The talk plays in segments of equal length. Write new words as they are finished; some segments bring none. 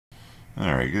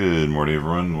Alright, good morning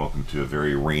everyone. Welcome to a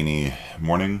very rainy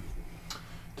morning.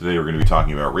 Today we're going to be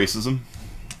talking about racism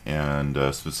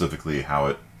and specifically how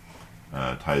it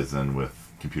ties in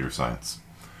with computer science.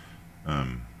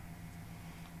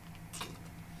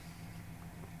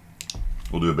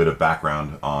 We'll do a bit of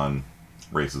background on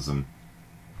racism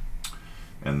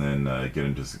and then get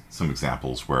into some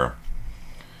examples where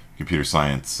computer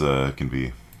science can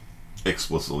be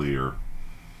explicitly or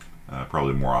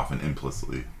probably more often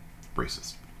implicitly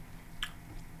racist.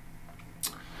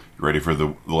 You ready for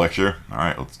the lecture? All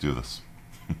right, let's do this.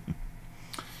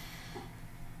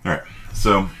 All right,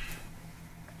 so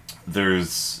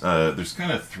there's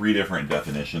kind of three different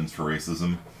definitions for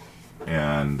racism,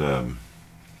 and the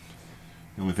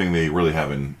only thing they really have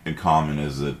in common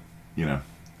is that, you know,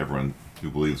 everyone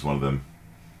who believes one of them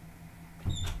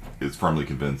is firmly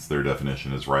convinced their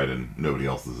definition is right and nobody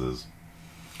else's is.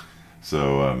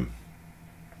 So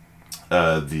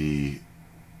the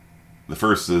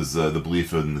first is the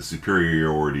belief in the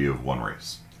superiority of one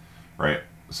race, right?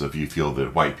 So if you feel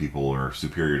that white people are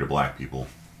superior to black people,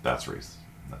 that's race.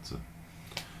 That's a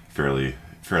fairly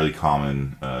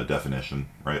common definition,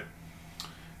 right?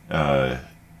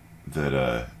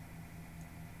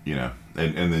 You know,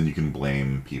 and then you can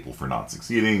blame people for not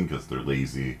succeeding because they're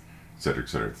lazy, etc.,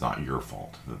 etc. It's not your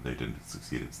fault that they didn't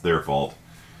succeed; it's their fault,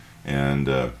 and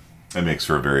it makes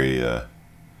for a very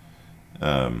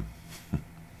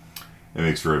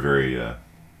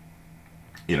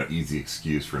you know, easy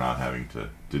excuse for not having to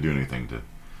do anything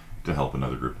to help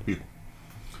another group of people.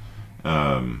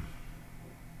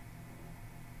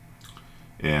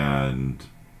 And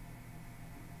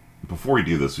before we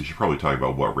do this, we should probably talk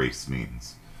about what race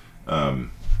means.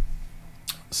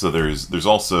 So there's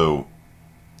also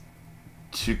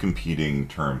two competing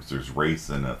terms. There's race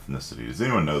and ethnicity. Does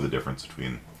anyone know the difference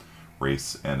between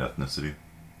race and ethnicity?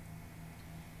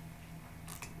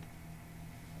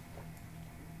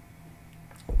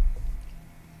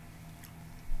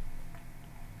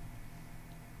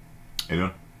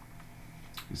 Anyone?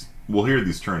 We'll hear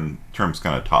these terms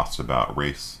kind of tossed about,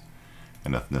 race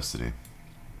and ethnicity.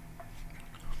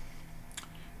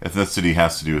 Ethnicity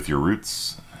has to do with your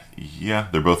roots. Yeah,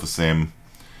 they're both the same.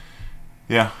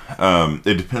 Yeah,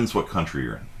 it depends what country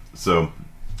you're in. So,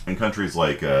 in countries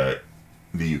like the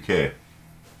UK,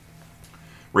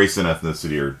 race and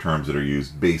ethnicity are terms that are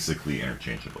used basically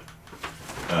interchangeably.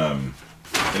 In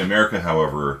America,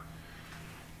 however,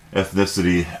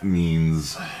 ethnicity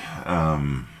means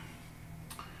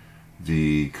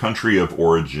the country of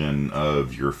origin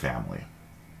of your family.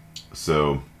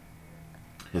 So,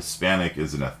 Hispanic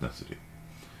is an ethnicity.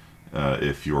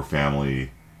 If your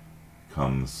family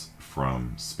comes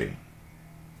from Spain.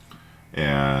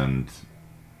 And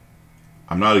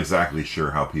I'm not exactly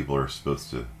sure how people are supposed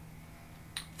to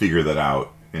figure that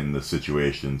out in the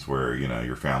situations where, you know,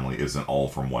 your family isn't all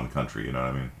from one country, you know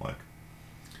what I mean? Like,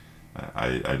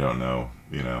 I don't know,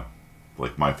 you know,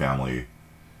 like my family,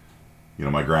 you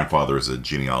know, my grandfather is a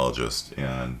genealogist,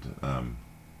 and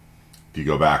if you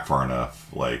go back far enough,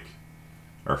 like,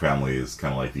 our family is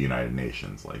kind of like the United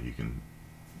Nations. Like,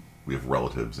 we have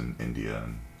relatives in India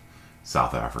and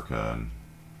South Africa and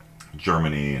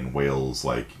Germany and Wales.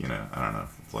 Like, you know, I don't know.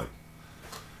 It's like,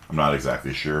 I'm not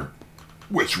exactly sure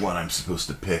which one I'm supposed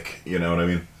to pick. You know what I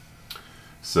mean?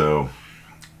 So,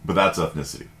 but that's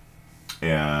ethnicity.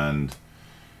 And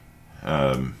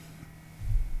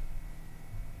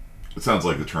it sounds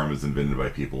like the term is invented by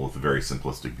people with a very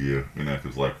simplistic view. You know,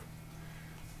 because, like,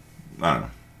 I don't know.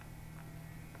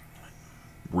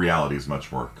 Reality is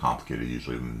much more complicated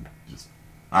usually than just,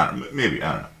 I don't know, maybe,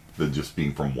 I don't know, than just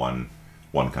being from one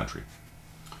country.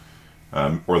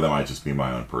 Or that might just be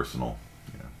my own personal,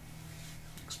 you know,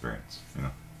 experience, you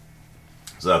know.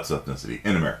 So that's ethnicity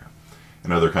in America.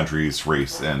 In other countries,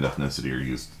 race and ethnicity are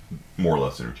used more or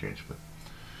less interchangeably.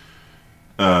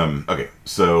 Okay,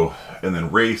 so, and then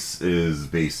race is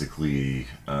basically,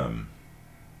 well,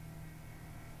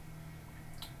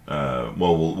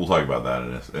 we'll talk about that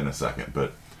in a second,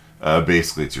 but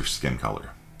basically it's your skin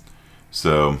color.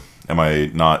 So, am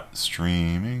I not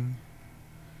streaming?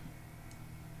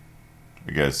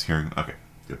 Are you guys hearing? Okay,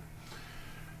 good.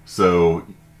 So,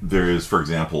 there is, for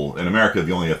example, in America,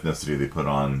 the only ethnicity they put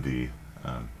on the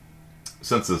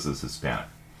census is Hispanic.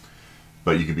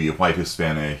 But you can be a white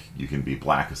Hispanic, you can be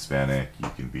black Hispanic,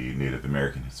 you can be Native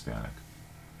American Hispanic.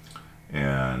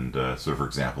 And so, for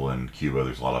example, in Cuba,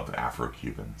 there's a lot of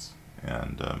Afro-Cubans,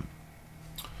 and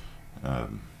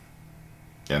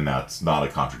that's not a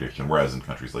contradiction. Whereas in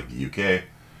countries like the UK,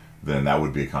 then that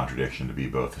would be a contradiction to be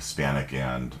both Hispanic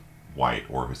and white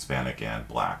or Hispanic and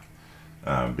black,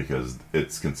 because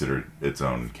it's considered its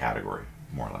own category,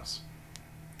 more or less.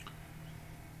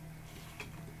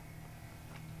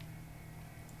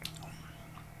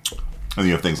 And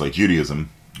you have things like Judaism,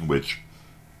 which,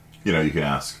 you can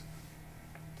ask,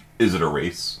 is it a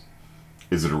race?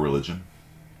 Is it a religion?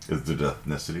 Is it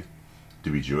ethnicity to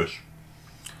be Jewish?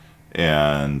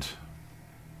 And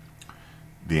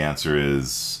the answer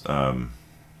is, I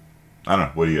don't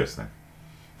know. What do you guys think?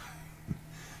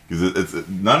 Because it's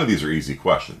none of these are easy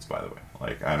questions, by the way.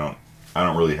 Like I don't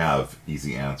really have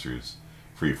easy answers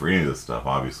for you for any of this stuff.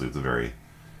 Obviously, it's a very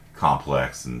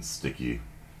complex and sticky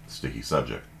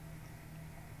subject.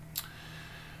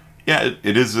 Yeah,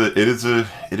 it is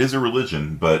a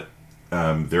religion, but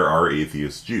there are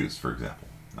atheist Jews, for example.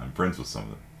 I'm friends with some of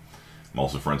them. I'm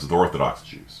also friends with Orthodox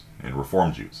Jews and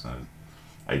Reform Jews.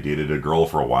 I dated a girl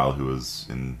for a while who was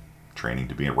in training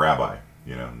to be a rabbi.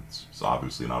 It's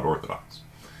obviously not Orthodox.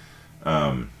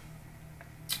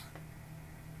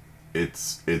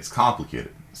 It's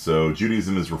complicated. So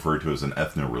Judaism is referred to as an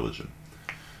ethno-religion.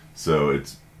 So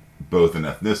it's both an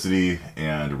ethnicity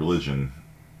and a religion.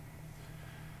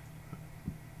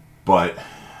 But,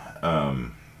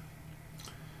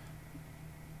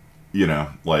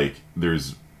 like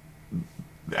there's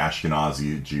the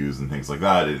Ashkenazi Jews and things like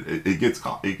that. It gets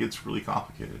really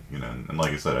complicated, And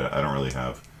like I said, I don't really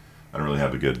have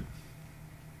a good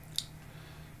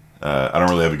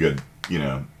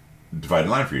dividing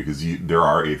line for you, because there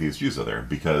are atheist Jews out there,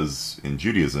 because in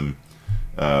Judaism,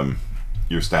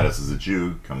 your status as a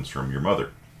Jew comes from your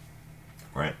mother,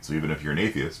 right? So even if you're an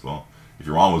atheist, well, if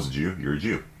your mom was a Jew, you're a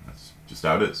Jew. That's just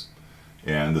how it is.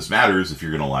 And this matters if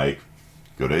you're going to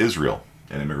go to Israel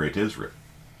and immigrate to Israel,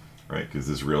 right? Because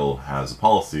Israel has a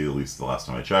policy, at least the last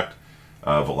time I checked,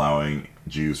 of allowing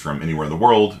Jews from anywhere in the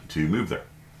world to move there.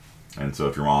 And so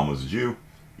if your mom was a Jew,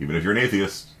 even if you're an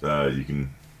atheist, you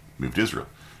can move to Israel.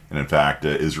 And in fact,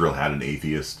 Israel had an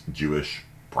atheist Jewish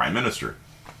prime minister.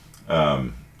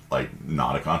 Not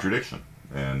a contradiction.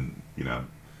 And,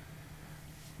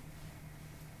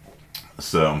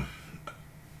 so,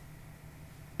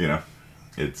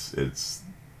 it's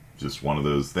just one of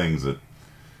those things that,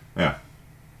 yeah.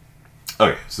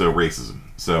 Okay, so racism.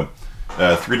 So,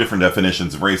 3 different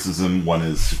definitions of racism. One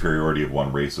is superiority of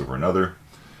one race over another.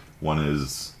 One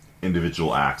is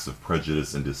individual acts of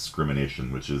prejudice and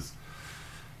discrimination, which is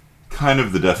kind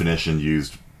of the definition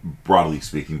used, broadly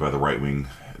speaking, by the right wing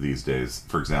these days.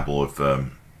 For example, if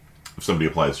somebody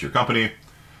applies to your company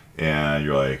and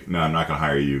you're like, no, I'm not going to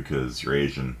hire you because you're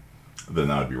Asian, then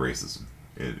that would be racism,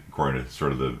 according to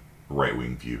sort of the right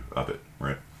wing view of it,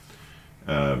 right?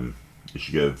 You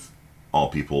should give all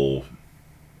people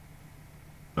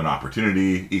an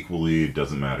opportunity equally. It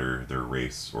doesn't matter their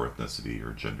race or ethnicity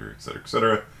or gender, etc.,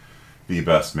 etc. The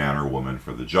best man or woman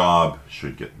for the job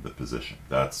should get the position.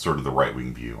 That's sort of the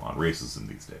right-wing view on racism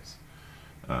these days.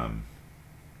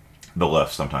 The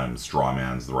left sometimes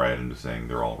strawmans the right into saying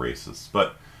they're all racists,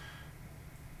 but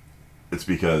it's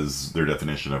because their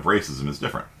definition of racism is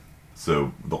different.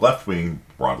 So the left wing,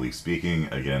 broadly speaking,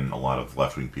 again, a lot of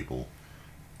left-wing people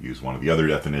use one of the other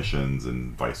definitions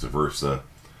and vice versa.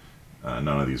 None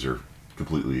of these are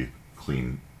completely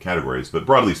clean categories, but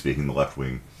broadly speaking, the left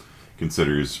wing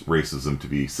considers racism to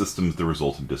be systems that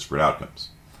result in disparate outcomes.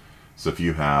 So if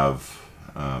you have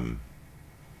a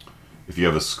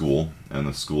school and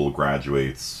the school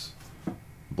graduates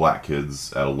black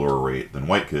kids at a lower rate than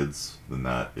white kids, then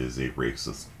that is a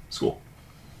racist school.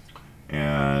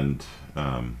 And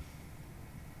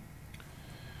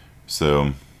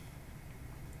so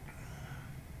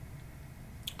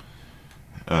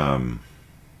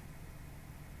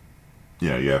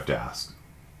you have to ask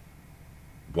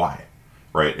why,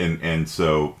 right? And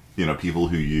so people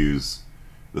who use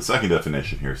the second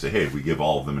definition here say, hey, we give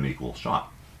all of them an equal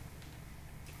shot.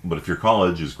 But if your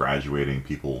college is graduating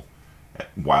people at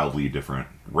wildly different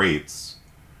rates,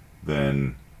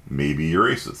 then maybe you're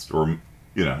racist, or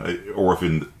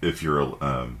if you're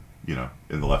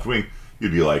in the left wing,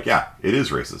 you'd be like, yeah, it is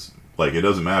racist. Like, it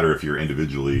doesn't matter if you're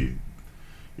individually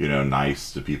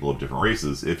nice to people of different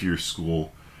races. If your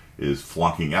school is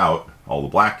flunking out all the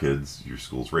black kids, your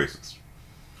school's racist.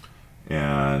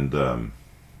 And and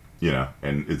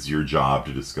it's your job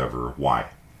to discover why.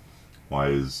 Why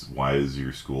is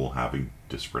your school having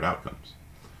disparate outcomes?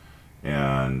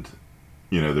 And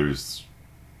there's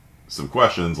some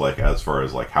questions as far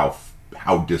as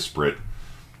how disparate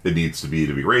it needs to be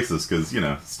racist, because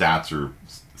stats are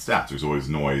stats. There's always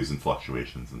noise and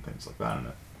fluctuations and things like that in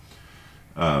it.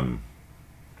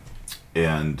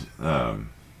 And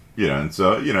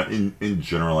so in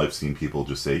general, I've seen people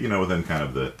just say within kind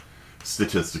of the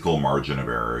statistical margin of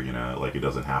error, it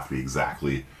doesn't have to be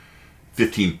exactly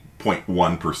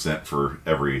 15.1% for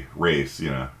every race,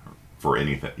 for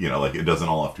anything. You know, like it doesn't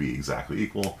all have to be exactly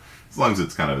equal. As long as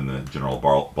it's kind of in the general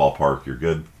ballpark, you're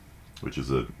good, which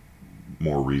is a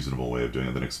more reasonable way of doing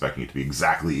it than expecting it to be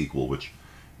exactly equal, which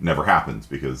never happens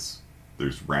because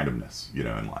there's randomness, you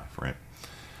know, in life, right?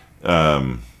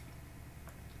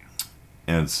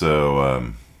 And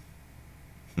so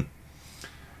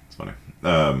it's funny.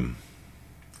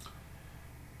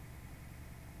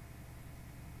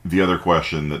 The other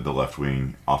question that the left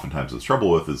wing oftentimes has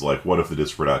trouble with is like, what if the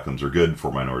disparate outcomes are good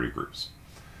for minority groups?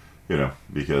 You know,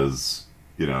 because,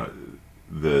 you know,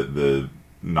 the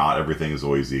not everything is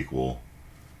always equal,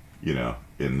 you know,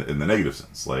 in the negative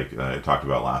sense. Like I talked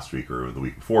about last week or the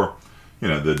week before, you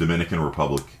know, the Dominican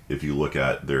Republic, if you look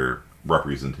at their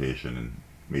representation in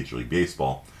Major League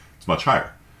Baseball, it's much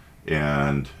higher.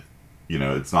 And, you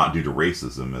know, it's not due to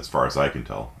racism as far as I can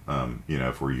tell. You know,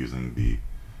 if we're using the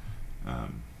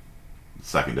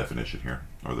second definition here,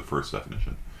 or the first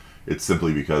definition, it's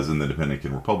simply because in the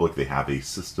Dominican Republic they have a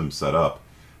system set up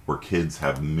where kids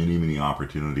have many, many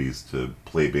opportunities to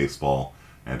play baseball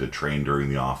and to train during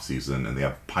the off season, and they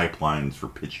have pipelines for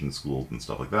pitching schools and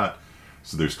stuff like that.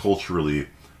 So there's culturally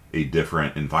a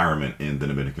different environment in the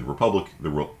Dominican Republic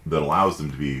that allows them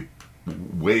to be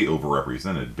way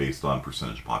overrepresented based on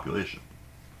percentage of population.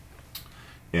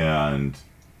 And,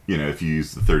 you know, if you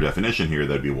use the third definition here,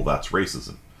 that'd be, well, that's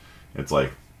racism. It's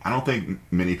like, I don't think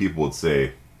many people would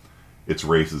say it's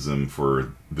racism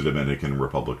for the Dominican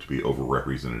Republic to be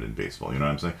overrepresented in baseball. You know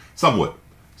what I'm saying? Some would.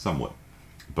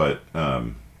 But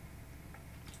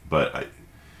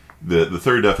the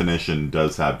third definition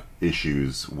does have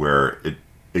issues where it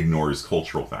ignores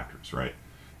cultural factors, right?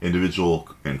 Individual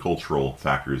and cultural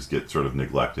factors get sort of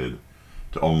neglected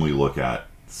to only look at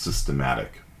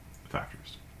systematic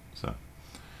factors. So,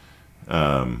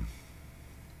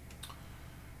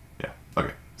 yeah,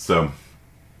 okay. So,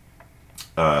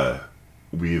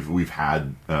 we've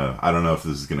had I don't know if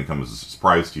this is going to come as a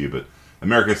surprise to you, but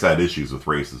America's had issues with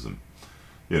racism.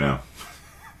 You know,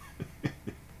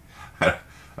 I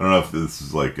don't know if this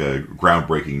is like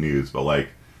groundbreaking news, but like,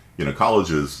 you know,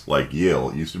 colleges like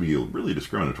Yale used to be really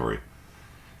discriminatory.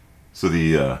 So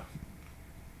the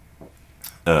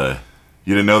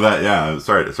you didn't know that? Yeah,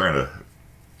 sorry to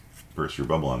burst your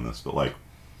bubble on this, but like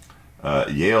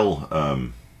Yale,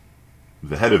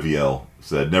 the head of Yale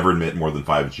said never admit more than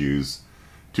 5 Jews,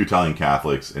 2 Italian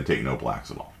Catholics, and take no blacks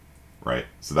at all. Right?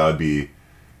 So that would be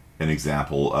an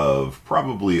example of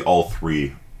probably all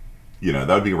 3. You know,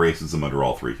 that would be racism under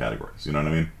all 3 categories. You know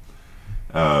what I mean?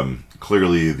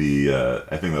 Clearly,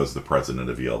 I think that was the president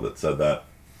of Yale that said that.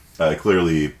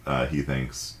 Clearly, he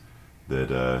thinks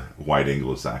that white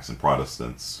Anglo-Saxon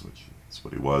Protestants, which is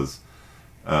what he was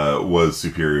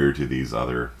superior to these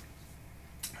other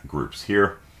groups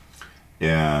here.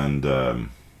 And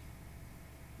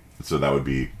so that would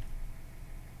be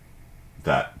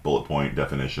that bullet point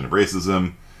definition of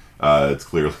racism. It's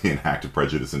clearly an act of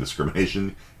prejudice and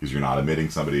discrimination because you're not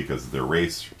admitting somebody because of their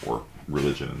race or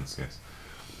religion in this case.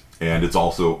 And it's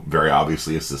also very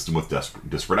obviously a system with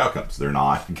disparate outcomes. They're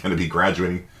not going to be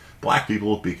graduating black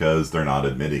people because they're not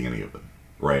admitting any of them,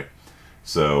 right?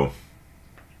 So,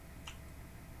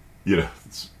 you know,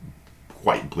 it's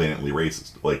quite blatantly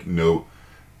racist. Like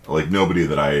nobody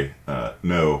that I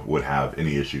know would have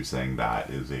any issue saying that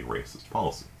is a racist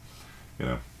policy, you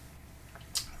know.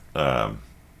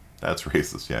 That's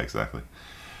racist. Yeah, exactly.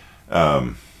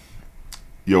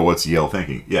 What's Yale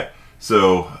thinking? Yeah.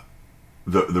 So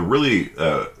the really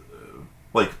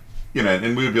like, you know,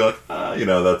 and we would be like, you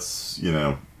know, that's, you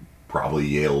know, probably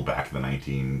Yale back in the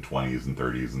 1920s and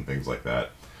 30s and things like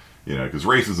that. You know, because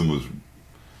racism was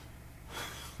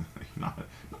not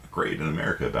great in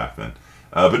America back then.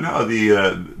 But no,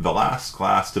 the last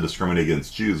class to discriminate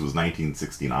against Jews was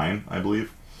 1969, I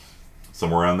believe,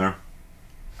 somewhere around there.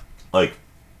 Like,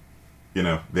 you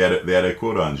know, they had a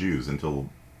quota on Jews until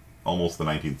almost the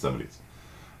 1970s.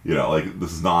 You know, like,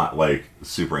 this is not like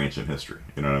super ancient history.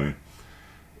 You know what I mean?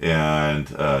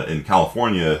 And in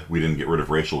California, we didn't get rid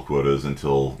of racial quotas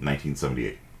until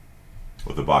 1978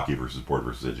 with the Bakke versus Board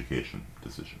versus Education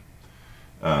decision.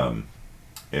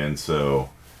 And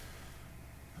so,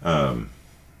 and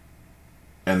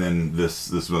then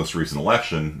this most recent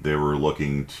election, they were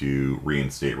looking to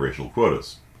reinstate racial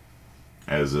quotas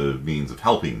as a means of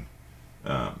helping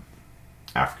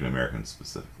African Americans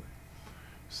specifically.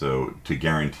 So to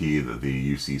guarantee that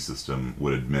the UC system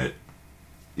would admit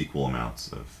equal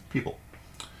amounts of people.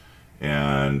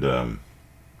 And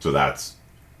so that's,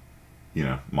 you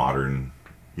know, modern,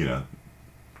 you know,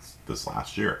 this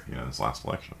last year, you know, this last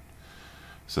election.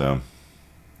 So,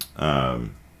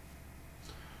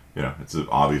 you know, it's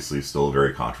obviously still a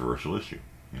very controversial issue,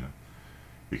 you know.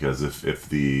 Because if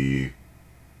the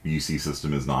UC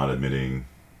system is not admitting,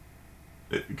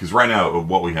 because right now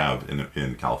what we have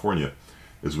in California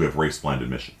is we have race-blind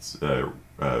admissions.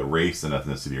 Race and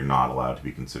ethnicity are not allowed to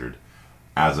be considered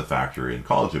as a factor in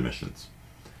college admissions.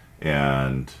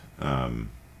 And,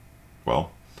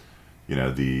 well, you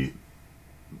know, the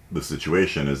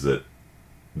situation is that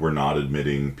we're not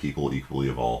admitting people equally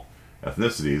of all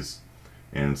ethnicities.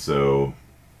 And so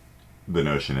the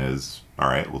notion is, all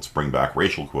right, let's bring back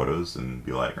racial quotas and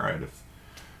be like, all right,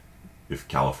 if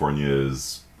California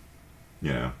is,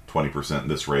 you know, 20% in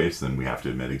this race, then we have to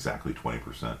admit exactly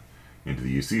 20% into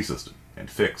the UC system and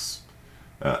fix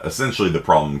essentially the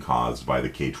problem caused by the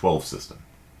K-12 system,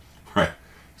 right?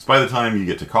 Because by the time you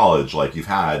get to college, like, you've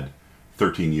had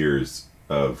 13 years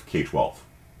of K-12,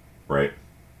 right?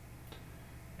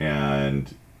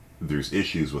 And there's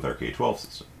issues with our K-12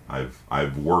 system.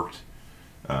 I've worked.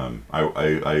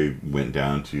 I went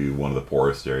down to one of the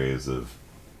poorest areas of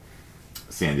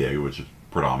San Diego, which is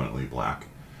predominantly black,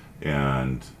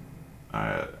 and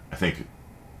I think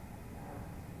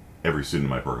every student in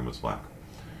my program was black,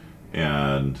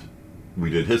 and we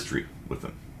did history with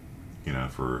them. You know,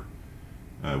 for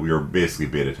we were basically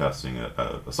beta testing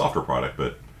a software product,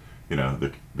 but you know,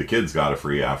 the kids got a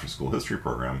free after-school history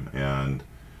program, and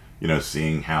you know,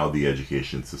 seeing how the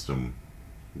education system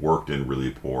worked in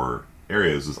really poor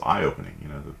areas was eye-opening. You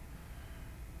know, the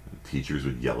teachers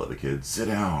would yell at the kids, "Sit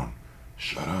down,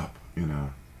 shut up," you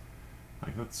know,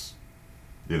 like, that's,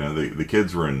 you know, the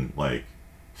kids were in like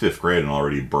 5th grade and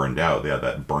already burned out. They had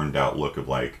that burned out look of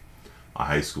like a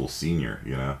high school senior,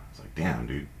 you know. It's like, damn,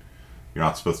 dude, you're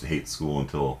not supposed to hate school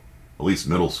until at least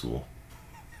middle school.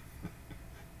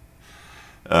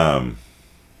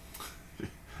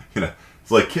 You know,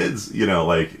 it's like kids, you know,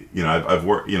 like, you know, I've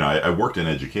worked, you know, I worked in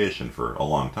education for a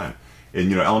long time. And,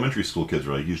 you know, elementary school kids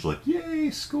are like usually like, yay,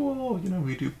 school, you know,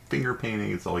 we do finger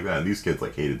painting and stuff like that. And these kids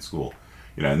like hated school.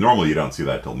 You know, and normally you don't see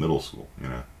that till middle school, you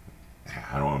know.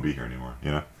 I don't want to be here anymore,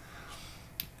 you know.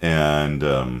 And,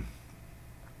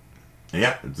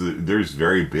 yeah, there's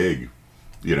very big,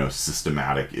 you know,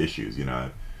 systematic issues, you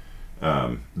know.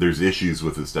 There's issues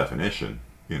with this definition,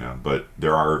 you know, but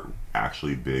there are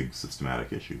actually big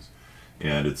systematic issues.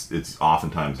 And it's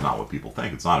oftentimes not what people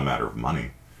think. It's not a matter of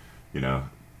money, you know.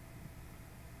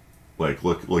 Like,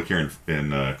 look here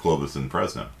in Clovis and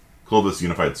Fresno. Clovis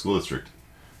Unified School District,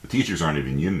 the teachers aren't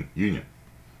even union,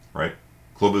 right?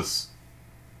 Clovis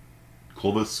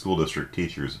School District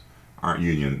teachers aren't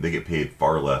union. They get paid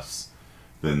far less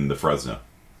than the Fresno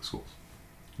schools.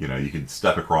 You know, you could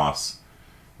step across,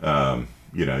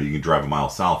 you know, you can drive a mile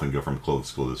south and go from Clovis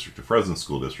School District to Fresno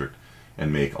School District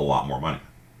and make a lot more money.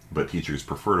 But teachers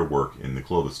prefer to work in the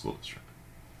Clovis School District.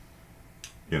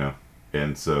 You know,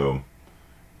 and so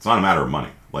it's not a matter of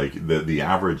money. Like, the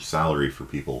average salary for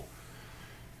people,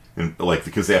 and like,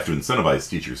 because they have to incentivize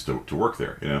teachers to work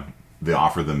there, you know, they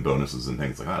offer them bonuses and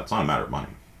things like that. It's not a matter of money.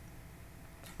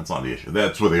 That's not the issue.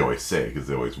 That's what they always say, because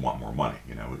they always want more money.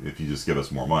 You know, if you just give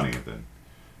us more money, then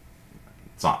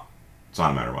it's not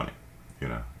a matter of money, you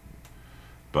know.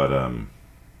 But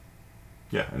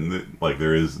yeah, and like,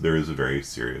 there is a very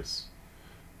serious,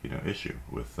 you know, issue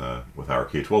with our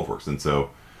K-12 works. And so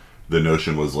the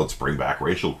notion was, let's bring back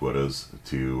racial quotas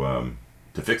to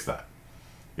fix that,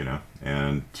 you know.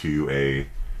 And to a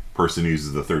person who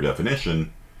uses the third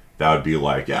definition, that would be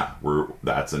like, yeah,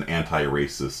 that's an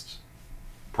anti-racist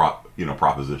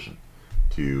proposition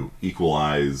to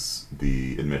equalize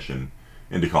the admission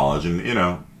into college. And, you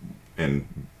know, and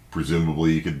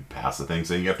presumably you could pass a thing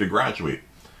saying you have to graduate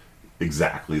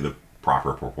exactly the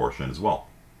proper proportion as well.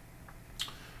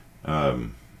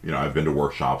 You know, I've been to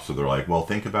workshops where they're like, well,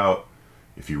 think about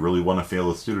if you really want to fail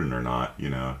a student or not, you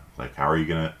know, like, how are you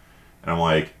going to, and I'm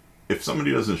like, if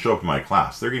somebody doesn't show up in my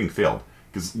class, they're getting failed.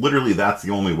 Because literally that's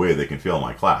the only way they can fail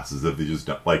my class, is if they just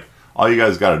don't, like, all you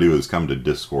guys got to do is come to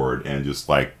Discord and just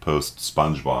like post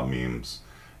SpongeBob memes.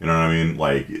 You know what I mean?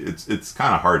 Like, it's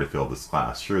kind of hard to fail this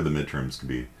class. Sure, the midterms could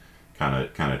be kind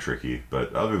of tricky,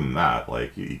 but other than that,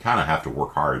 like, you kind of have to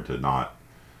work hard to not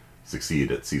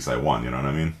succeed at CSI 1, you know what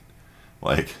I mean?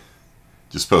 Like,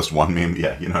 just post one meme,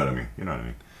 yeah, you know what I mean? You know what I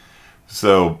mean?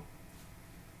 So,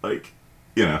 like,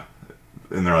 you know,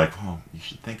 and they're like, well, you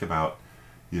should think about,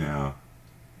 you know,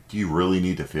 do you really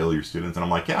need to fail your students? And I'm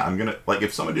like, yeah, I'm gonna, like,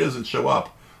 if somebody doesn't show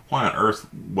up, why on earth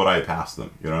would I pass them?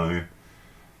 You know what I mean?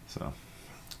 So,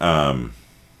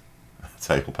 that's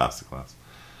how you'll pass the class.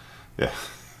 Yeah.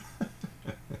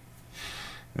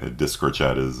 Discord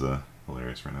chat is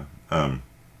hilarious right now.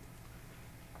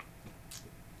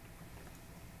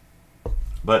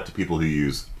 But to people who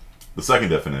use the second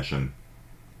definition,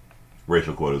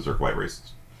 racial quotas are quite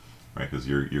racist. right? Because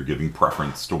you're giving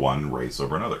preference to one race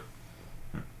over another.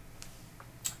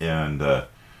 And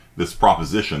this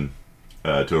proposition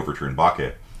to overturn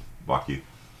Baki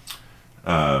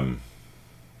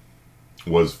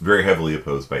was very heavily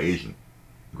opposed by Asian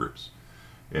groups.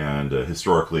 And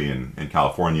historically in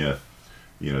California,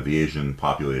 you know, the Asian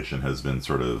population has been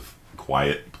sort of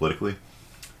quiet politically.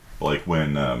 Like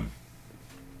when,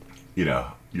 you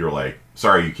know, you're like,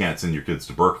 sorry, you can't send your kids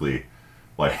to Berkeley.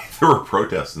 Like, there were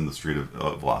protests in the street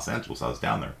of Los Angeles. I was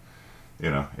down there,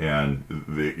 you know, and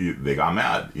they got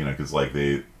mad, you know, because like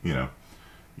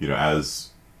as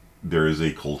there is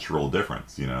a cultural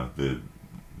difference, you know,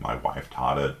 my wife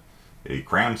taught at a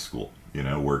cram school, you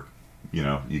know, where, you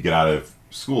know, you get out of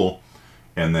school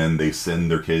and then they send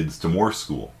their kids to more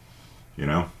school, you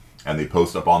know, and they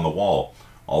post up on the wall,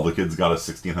 all the kids got a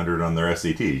 1600 on their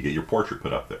SAT. You get your portrait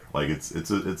put up there. Like it's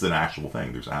an actual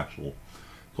thing. There's actual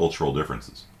cultural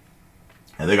differences.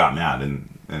 And they got mad,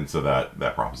 and so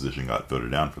that proposition got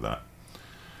voted down for that.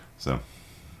 So,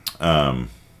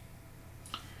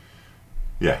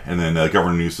 yeah, and then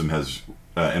Governor Newsom has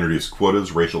introduced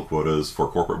quotas, racial quotas for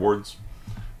corporate boards.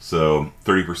 So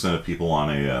 30% of people on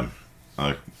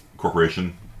a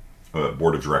corporation,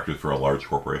 board of directors for a large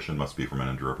corporation must be from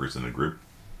an underrepresented group.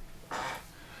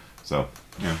 So,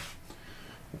 yeah,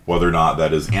 whether or not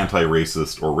that is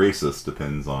anti-racist or racist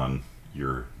depends on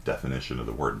your definition of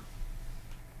the word.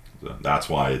 So that's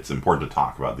why it's important to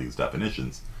talk about these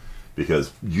definitions,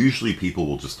 because usually people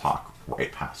will just talk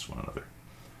right past one another.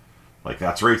 Like,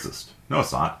 that's racist. No,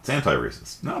 it's not. It's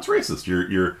anti-racist. No, it's racist.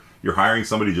 You're hiring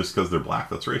somebody just because they're black.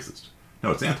 That's racist.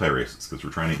 No, it's anti-racist because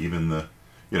we're trying to even the,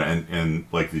 you know, and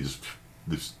like there's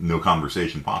no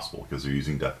conversation possible because they're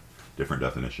using different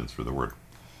definitions for the word.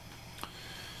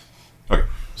 Okay,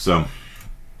 so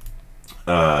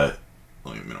let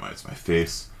me minimize my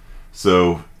face.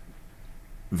 So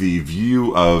the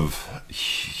view of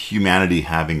humanity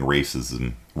having races,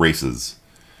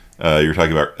 you're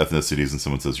talking about ethnicities and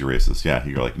someone says you're racist. Yeah,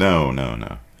 you're like, no.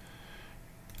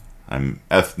 I'm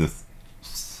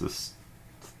ethnicist.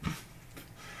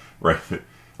 Right?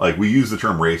 Like, we use the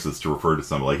term racist to refer to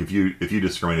somebody. Like, if you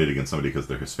discriminate against somebody because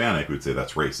they're Hispanic, we'd say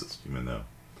that's racist, even though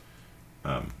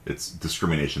it's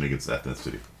discrimination against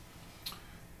ethnicity.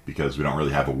 Because we don't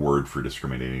really have a word for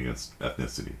discriminating against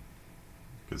ethnicity.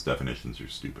 Because definitions are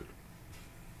stupid.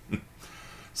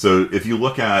 So if you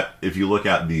look at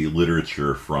the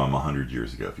literature from 100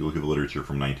 years ago, if you look at the literature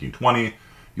from 1920,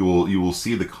 you will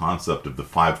see the concept of the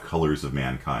 5 colors of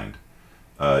mankind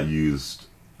used.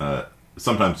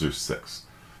 Sometimes there's 6,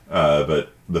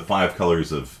 but the 5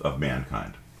 colors of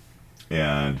mankind.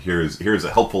 And here's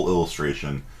a helpful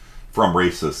illustration from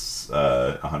racists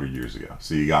 100 years ago.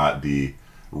 So you got the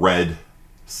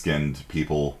red-skinned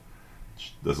people,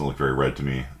 which doesn't look very red to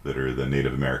me, that are the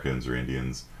Native Americans or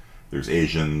Indians. There's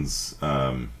Asians,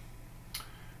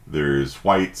 there's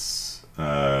whites,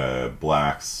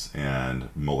 blacks, and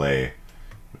Malay,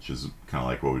 which is kind of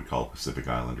like what we'd call Pacific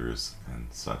Islanders and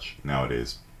such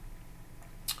nowadays.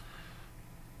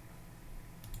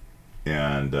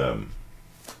 And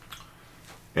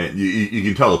you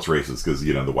can tell it's racist because,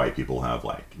 you know, the white people have,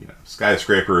 like, you know,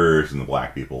 skyscrapers, and the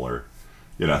black people are,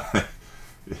 you know,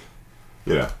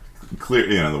 clear,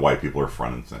 you know, the white people are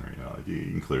front and center. You know, like, you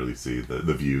can clearly see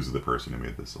the views of the person who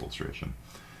made this illustration.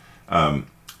 The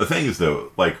thing is,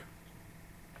 though, like,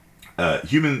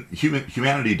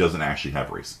 humanity doesn't actually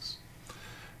have races.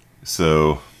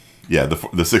 So, yeah, the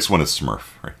 6th one is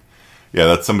Smurf, right? Yeah,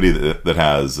 that's somebody that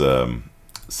has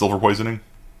silver poisoning.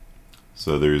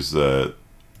 So there's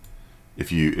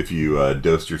if you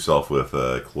dose yourself with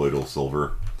colloidal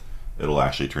silver, it'll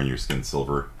actually turn your skin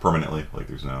silver permanently. Like,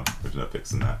 there's no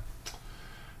fixing that.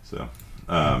 So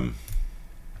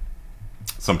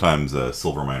sometimes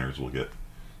silver miners will get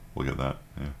that.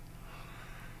 Yeah.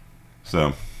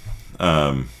 So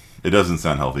it doesn't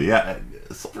sound healthy. Yeah,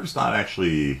 silver's not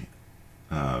actually.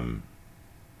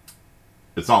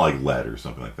 It's not like lead or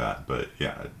something like that. But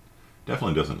yeah, it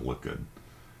definitely doesn't look good.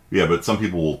 Yeah, but some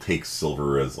people will take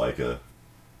silver as like a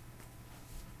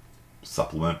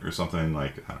supplement or something.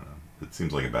 Like, I don't know. It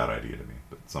seems like a bad idea to me,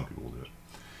 but some people will do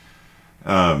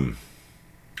it.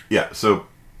 Yeah, so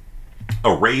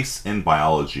a race in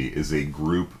biology is a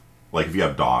group, like if you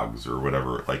have dogs or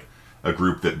whatever, like a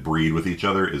group that breed with each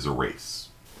other is a race.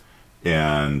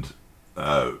 And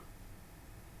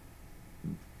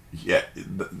yeah,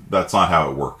 that's not how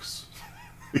it works.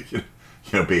 You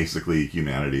know, basically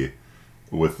humanity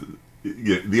with,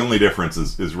 you know, the only difference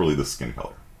is really the skin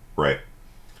color, right?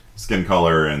 Skin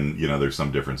color, and, you know, there's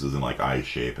some differences in like eye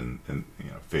shape and you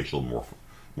know, facial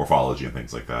morphology and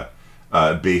things like that.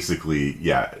 Basically,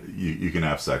 yeah, you can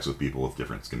have sex with people with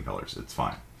different skin colors. It's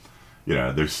fine. You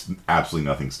know, there's absolutely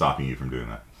nothing stopping you from doing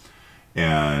that.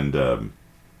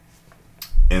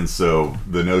 And so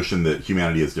the notion that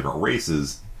humanity has different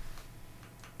races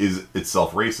is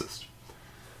itself racist.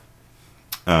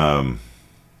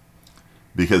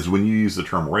 Because when you use the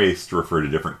term race to refer to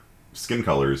different skin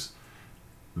colors,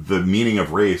 the meaning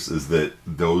of race is that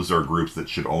those are groups that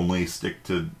should only stick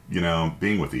to, you know,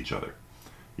 being with each other.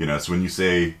 You know, so when you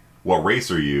say, what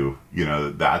race are you? You know,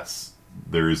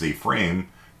 there is a frame,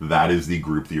 that is the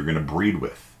group that you're going to breed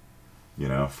with. You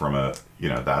know,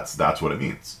 that's what it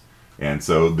means. And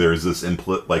so there's this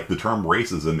like the term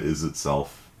racism is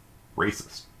itself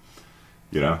racist.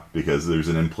 You know, because there's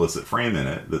an implicit frame in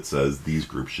it that says these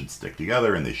groups should stick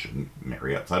together and they shouldn't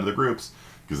marry outside of the groups.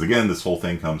 Because again, this whole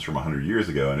thing comes from 100 years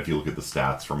ago, and if you look at the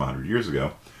stats from 100 years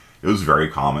ago, it was very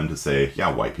common to say,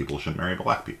 yeah, white people shouldn't marry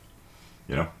black people.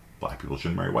 You know, black people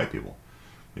shouldn't marry white people.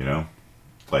 You know,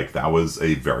 like that was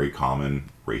a very common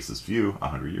racist view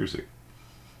 100 years ago.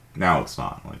 Now it's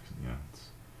not. Like, you know, it's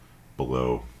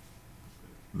below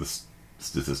the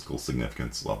statistical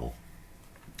significance level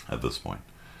at this point.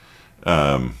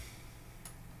 Didn't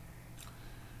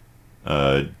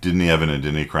he have an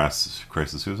identity crisis?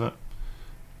 Who's that?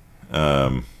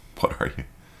 What are you?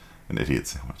 An idiot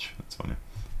sandwich. That's funny.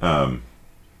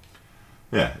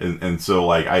 Yeah, and so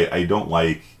like I don't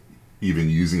like even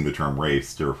using the term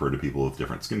race to refer to people with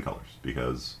different skin colors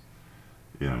because,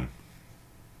 you know,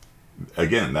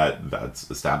 again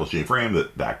that's establishing a frame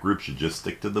that group should just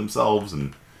stick to themselves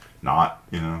and not,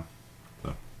 you know.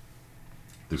 So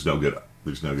there's no good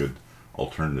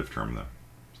alternative term though.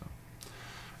 So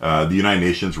the United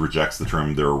Nations rejects the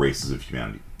term there are races of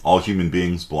humanity. All human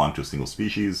beings belong to a single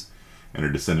species and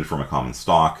are descended from a common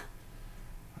stock.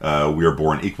 We are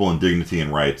born equal in dignity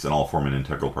and rights and all form an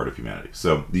integral part of humanity.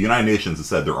 So the United Nations has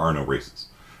said there are no races.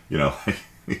 You know,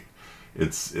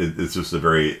 it's just a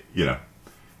very, you know,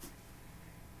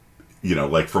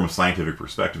 like from a scientific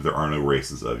perspective, there are no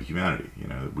races of humanity. You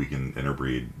know, we can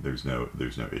interbreed. There's no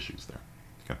issues there.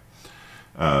 Okay.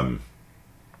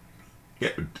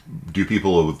 Yeah, do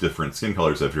people with different skin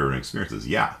colors have different experiences?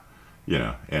 Yeah. You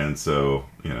know, and so,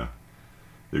 you know,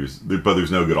 but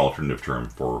there's no good alternative term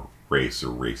for race or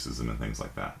racism and things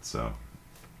like that. So,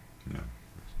 you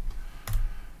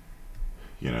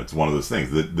know, it's one of those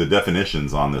things. The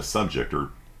definitions on this subject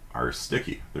are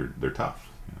sticky. They're tough.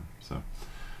 You know,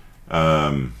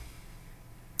 so,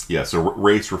 yeah. So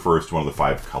race refers to one of the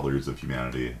 5 colors of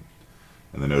humanity,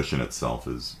 and the notion itself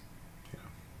is, you know,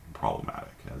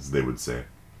 problematic, as they would say.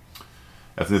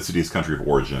 Ethnicity is country of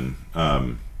origin.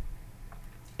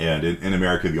 And in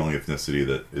America, the only ethnicity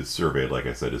that is surveyed, like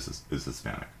I said, is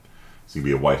Hispanic. So you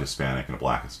can be a white Hispanic and a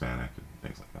black Hispanic and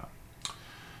things like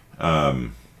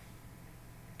that.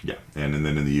 Yeah, and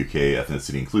then in the UK,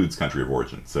 ethnicity includes country of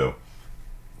origin. So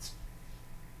it's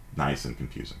nice and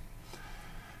confusing.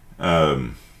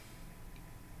 Also,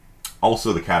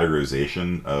 the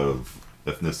categorization of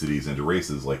ethnicities into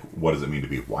races, like what does it mean to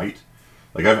be white?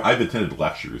 Like I've attended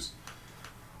lectures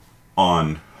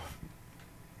on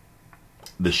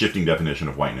the shifting definition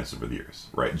of whiteness over the years,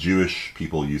 right? Jewish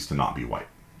people used to not be white.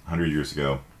 100 years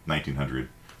ago, 1900,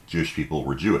 Jewish people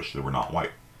were Jewish, they were not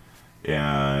white.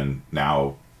 And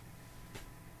now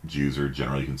Jews are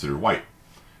generally considered white.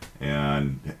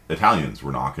 And Italians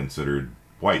were not considered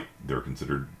white, they were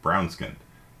considered brown-skinned.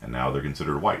 And now they're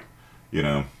considered white, you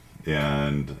know?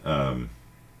 And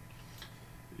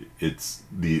it's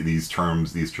these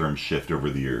terms shift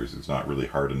over the years. It's not really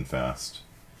hard and fast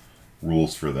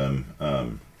rules for them.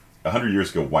 100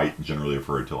 years ago, white generally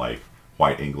referred to like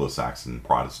white Anglo-Saxon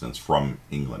Protestants from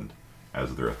England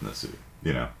as their ethnicity,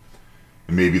 you know,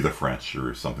 and maybe the French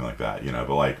or something like that, you know,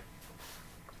 but like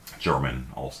German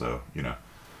also, you know,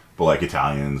 but like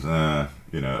Italians,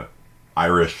 you know,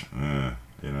 Irish,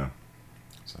 you know,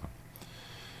 so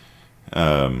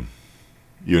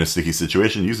you in a sticky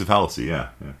situation, use a fallacy, yeah.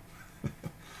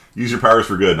 Use your powers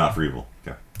for good, not for evil.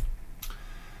 Okay.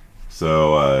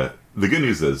 So the good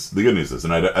news is,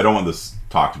 and I don't want this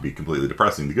talk to be completely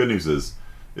depressing. The good news is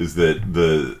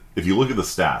that if you look at the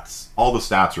stats, all the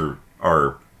stats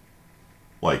are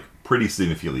like pretty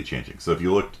significantly changing. So if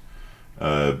you looked,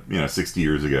 60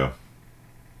 years ago,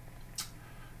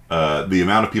 the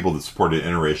amount of people that supported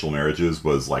interracial marriages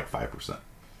was like 5%.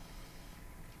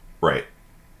 Right.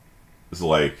 It's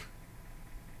like,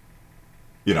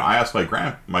 you know, I asked my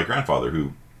grandfather,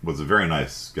 who was a very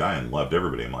nice guy and loved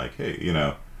everybody. I'm like, hey, you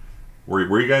know,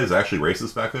 were you guys actually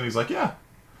racist back then? He's like, yeah.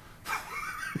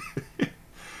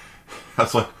 I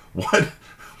was like, what?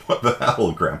 What the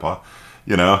hell, Grandpa?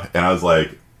 You know? And I was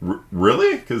like,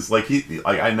 Really? Because like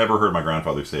I never heard my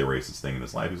grandfather say a racist thing in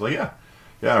his life. He's like, yeah,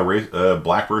 yeah, a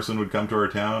black person would come to our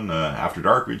town after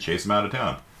dark. We'd chase him out of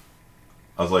town.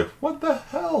 I was like, what the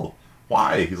hell?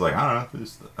 Why? He's like, I don't know.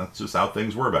 That's just how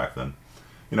things were back then.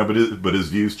 You know, but his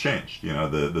views changed. You know,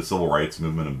 the civil rights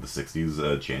movement of the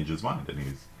 '60s changed his mind, and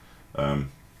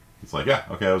he's like, yeah,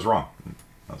 okay, I was wrong. And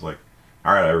I was like,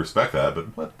 all right, I respect that,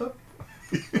 but what the,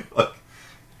 like,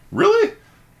 really?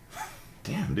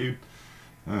 Damn, dude.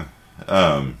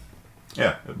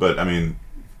 Yeah, but I mean,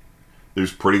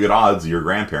 there's pretty good odds your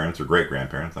grandparents or great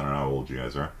grandparents, I don't know how old you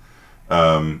guys are,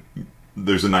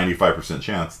 there's a 95%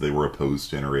 chance they were opposed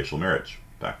to interracial marriage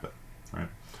back then, right?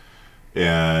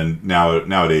 And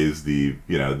nowadays the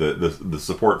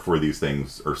support for these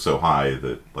things are so high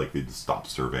that like they just stopped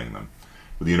surveying them.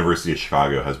 But the University of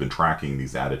Chicago has been tracking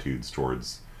these attitudes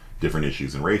towards different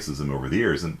issues and racism over the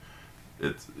years, and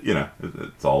it's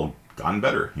all gotten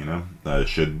better.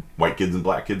 Should white kids and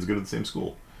black kids go to the same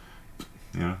school?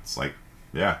 It's like,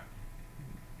 yeah.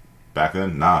 Back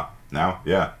then, nah. Now,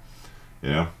 yeah.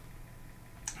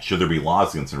 Should there be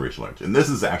laws against interracial marriage? And this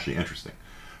is actually interesting.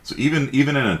 So even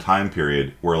in a time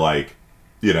period where like,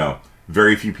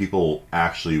 very few people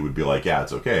actually would be like, yeah,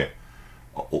 it's okay.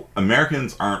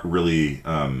 Americans aren't really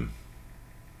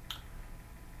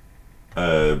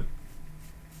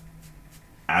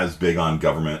as big on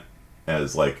government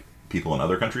as like people in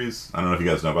other countries. I don't know if you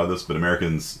guys know about this, but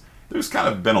Americans, there's kind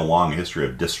of been a long history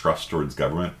of distrust towards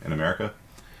government in America.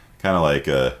 Kind of like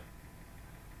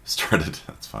started.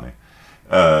 That's funny.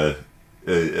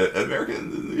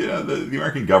 American, the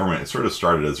American government, it sort of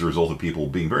started as a result of people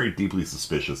being very deeply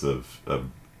suspicious of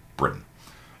Britain,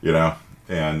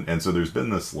 and so there's been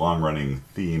this long running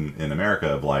theme in America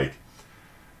of like,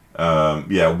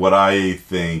 what I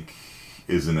think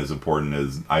isn't as important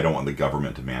as I don't want the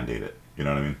government to mandate it. You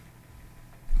know what I mean?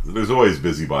 There's always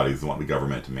busybodies that want the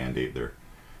government to mandate their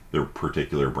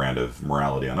particular brand of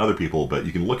morality on other people, but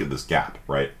you can look at this gap,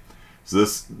 right? So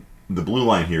the blue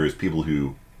line here is people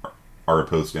who are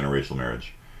opposed to interracial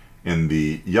marriage. And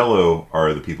the yellow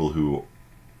are the people who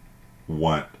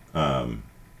want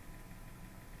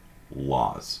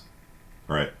laws,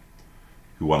 right?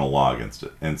 Who want a law against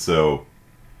it. And so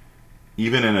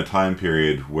even in a time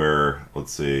period where,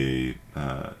 let's say,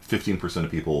 15%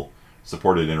 of people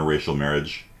supported interracial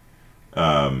marriage,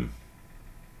 3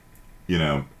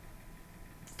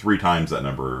 times that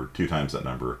number, or 2 times that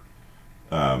number,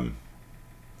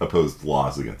 opposed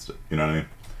laws against it. You know what I mean?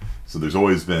 So there's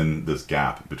always been this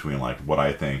gap between like what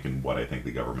I think and what I think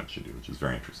the government should do, which is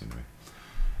very interesting to me.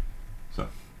 So,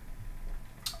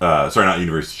 sorry, not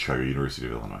University of Chicago, University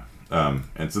of Illinois.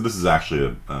 And so this is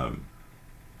actually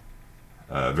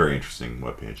a very interesting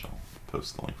webpage. I'll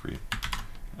post the link for you.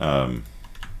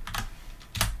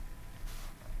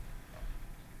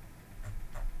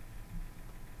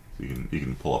 So you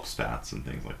can pull up stats and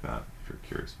things like that if you're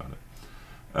curious about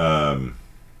it.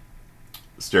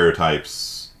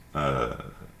 Stereotypes.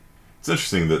 It's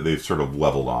interesting that they've sort of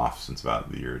leveled off since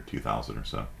about the year 2000 or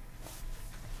so.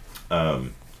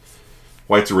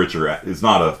 Whites are richer is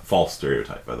not a false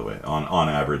stereotype, by the way. On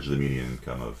average, the median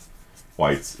income of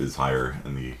whites is higher,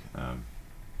 and the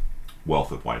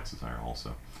wealth of whites is higher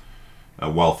also.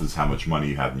 Wealth is how much money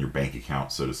you have in your bank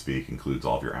account, so to speak, includes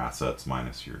all of your assets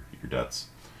minus your debts.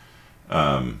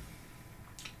 But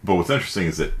what's interesting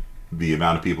is that the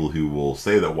amount of people who will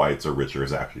say that whites are richer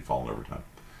has actually fallen over time,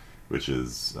 which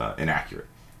is inaccurate,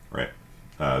 right?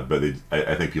 But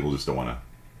I think people just don't want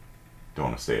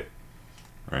to say it,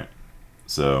 right?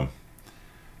 So,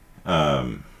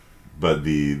 but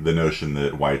the notion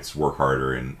that whites work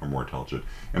harder and are more intelligent.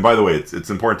 And by the way, it's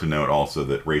important to note also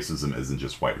that racism isn't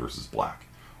just white versus black.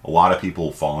 A lot of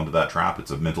people fall into that trap.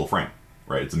 It's a mental frame,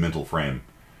 right? It's a mental frame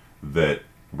that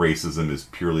racism is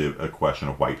purely a question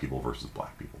of white people versus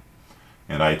black people.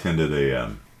 And I attended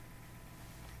a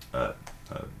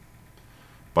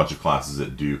bunch of classes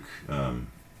at Duke in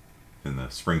the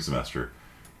spring semester,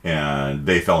 and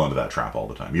they fell into that trap all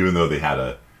the time. Even though they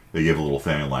gave a little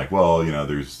thing like, well,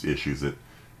 there's issues that,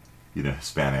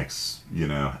 Hispanics,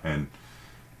 and,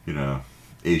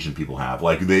 Asian people have.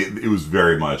 Like it was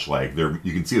very much like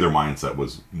you can see their mindset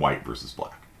was white versus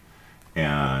black,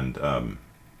 and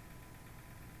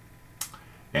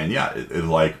yeah,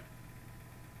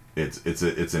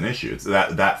 it's an issue. It's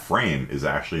that frame is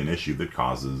actually an issue that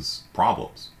causes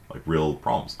problems, like real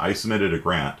problems. I submitted a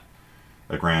grant.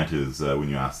 A grant is when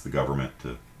you ask the government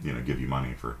to give you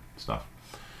money for stuff.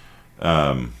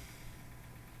 And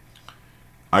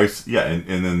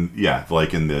then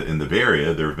like in the Bay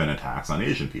Area, there have been attacks on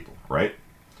Asian people, right?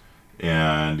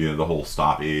 And the whole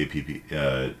Stop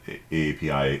AAPI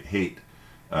hate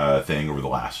thing over the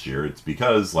last year. It's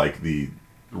because like the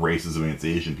racism against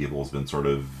Asian people has been sort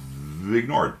of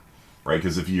ignored, right?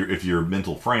 Because if your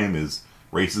mental frame is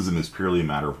racism is purely a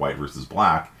matter of white versus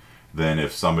black, then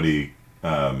if somebody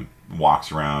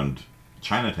walks around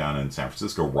Chinatown in San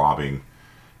Francisco robbing,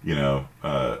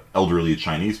 elderly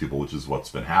Chinese people, which is what's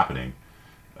been happening,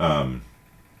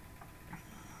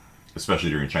 especially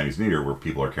during Chinese New Year, where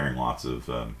people are carrying lots of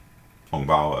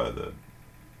hongbao, the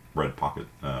red pocket,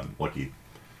 lucky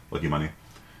money,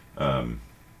 then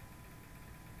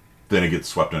it gets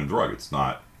swept under the rug. It's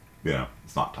not,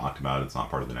 it's not talked about. It's not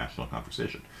part of the national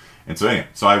conversation. And so anyway,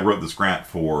 so I wrote this grant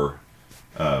for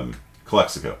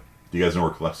Calexico. Do you guys know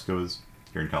where Calexico is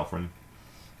here in California?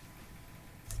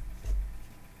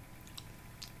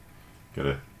 Got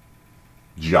a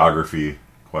geography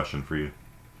question for you.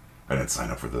 I didn't sign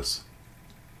up for this.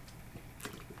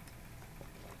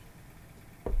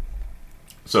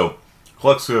 So,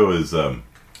 Calexico is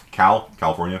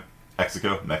California,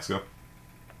 Mexico.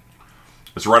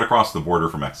 It's right across the border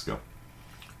from Mexico.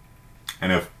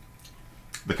 And if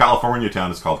the California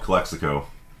town is called Calexico,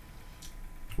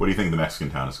 what do you think the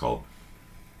Mexican town is called?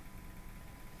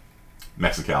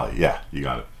 Mexicali. Yeah, you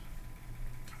got it.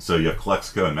 So you have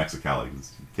Calexico and Mexicali.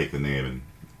 Let's take the name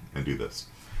and do this.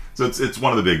 So it's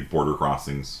one of the big border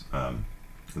crossings,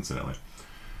 incidentally.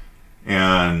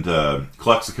 And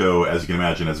Calexico, as you can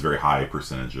imagine, has a very high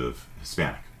percentage of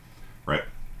Hispanic, right?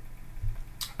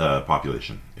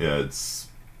 Population. It's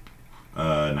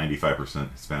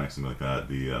 95% Hispanic, something like that.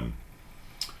 The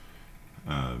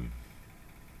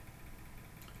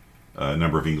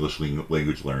number of English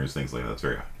language learners, things like that, it's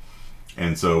very high.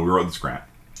 And so we wrote this grant,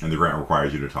 and the grant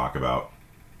requires you to talk about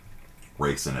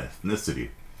race and ethnicity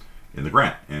in the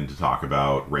grant, and to talk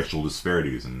about racial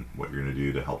disparities and what you're going to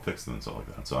do to help fix them and stuff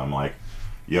like that. So I'm like,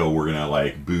 yo, we're going to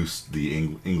like boost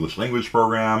the English language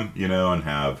program, and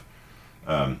have,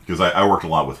 because I worked a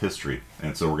lot with history,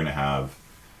 and so we're going to have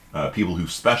people who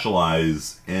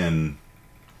specialize in,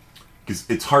 because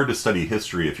it's hard to study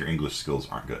history if your English skills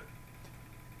aren't good.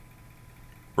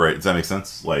 Right? Does that make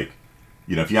sense? Like,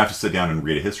 if you have to sit down and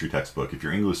read a history textbook, if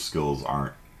your English skills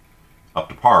aren't up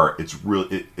to par, it's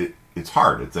really, it's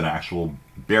hard. It's an actual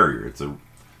barrier. It's a,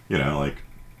 if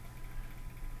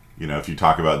you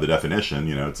talk about the definition,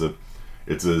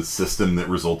 it's a system that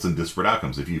results in disparate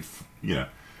outcomes. If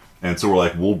and so we're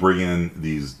like, we'll bring in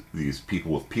these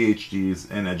people with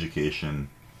PhDs in education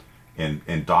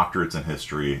and doctorates in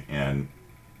history, and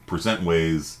present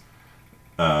ways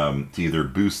to either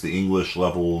boost the English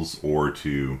levels or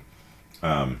to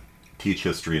teach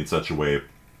history in such a way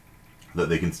that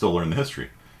they can still learn the history.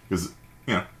 Because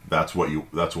that's what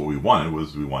we wanted,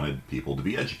 was we wanted people to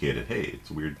be educated. Hey, it's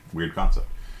a weird concept.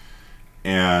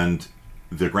 And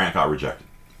the grant got rejected.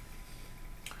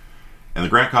 And the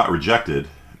grant got rejected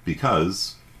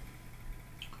because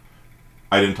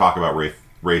I didn't talk about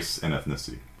race and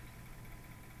ethnicity.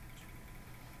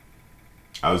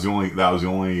 That was the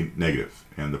only negative.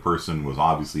 And the person was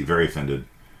obviously very offended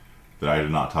that I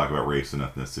did not talk about race and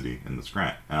ethnicity in this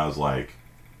grant. And I was like,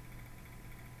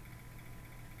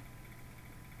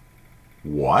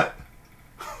 what?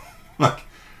 Like,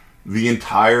 the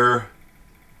entire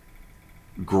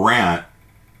grant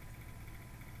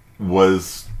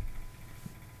was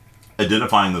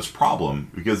identifying this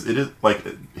problem, because it is like,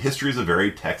 history is a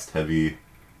very text heavy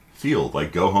field.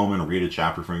 Like, go home and read a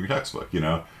chapter from your textbook.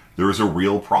 There was a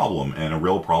real problem, and a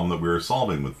real problem that we were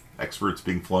solving, with experts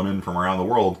being flown in from around the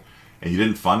world, and you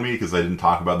didn't fund me because I didn't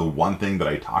talk about the one thing that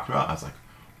I talked about. I was like,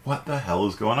 what the hell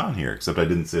is going on here? Except I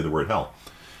didn't say the word hell.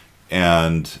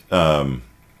 And then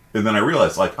I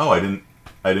realized, like, oh, I didn't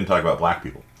talk about black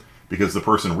people, because the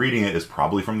person reading it is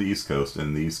probably from the East Coast,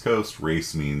 and the East Coast,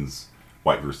 race means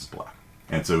white versus black,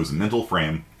 and so it was a mental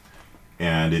frame,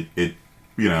 and it's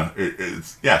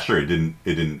yeah, sure, it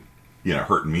didn't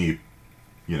hurt me,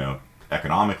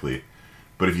 economically,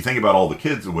 but if you think about all the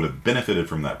kids that would have benefited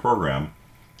from that program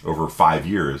over 5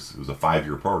 years, it was a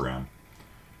 5-year program,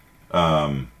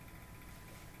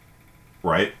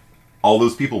 right? All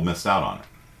those people missed out on it,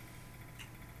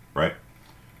 right?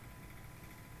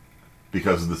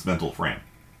 Because of this mental frame,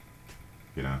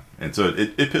 and so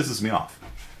it pisses me off.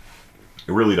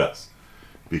 It really does,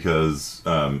 because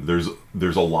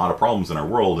there's a lot of problems in our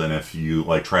world, and if you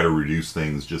like try to reduce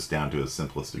things just down to a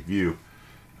simplistic view,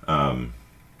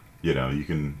 you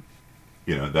can,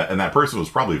 that person was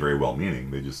probably very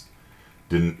well-meaning. They just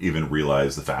didn't even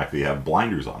realize the fact they have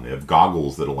blinders on. They have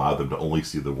goggles that allow them to only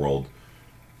see the world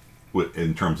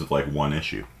in terms of like one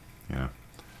issue,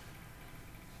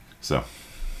 So,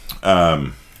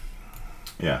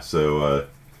 yeah. So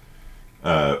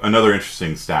another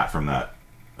interesting stat from that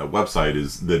website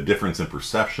is the difference in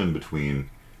perception between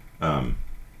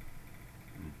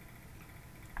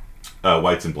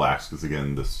whites and blacks, because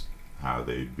again, this how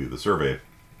they do the survey,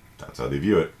 that's how they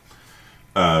view it.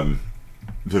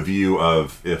 The view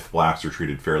of if blacks are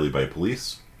treated fairly by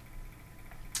police.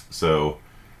 So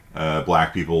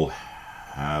black people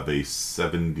have a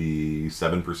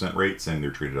 77% rate saying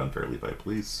they're treated unfairly by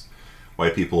police.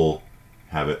 White people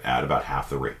have it at about half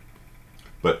the rate,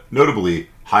 but notably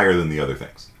higher than the other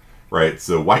things, right?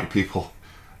 So white people,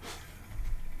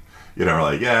 are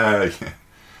like, yeah,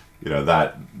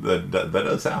 that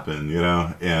does happen,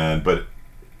 but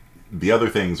the other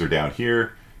things are down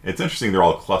here. It's interesting, they're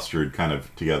all clustered kind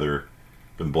of together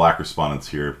for the black respondents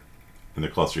here, and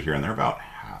they're clustered here, and they're about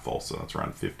half also. That's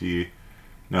around 50.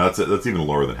 No, that's even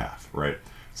lower than half, right?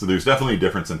 So there's definitely a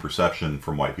difference in perception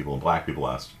from white people and black people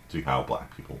as to how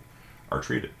black people are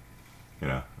treated,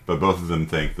 But both of them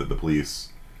think that the police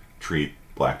treat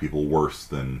black people worse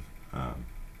than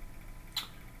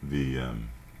the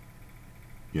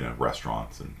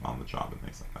restaurants and on the job and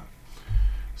things like that.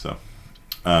 So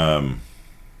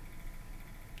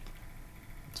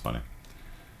it's funny.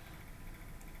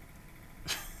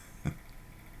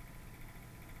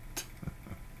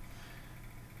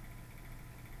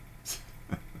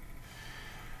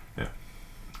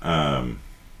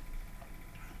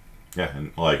 Yeah,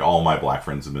 and like all my black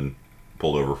friends have been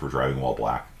pulled over for driving while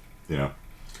black,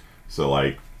 So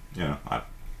like, I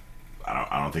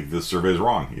don't think this survey is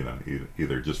wrong,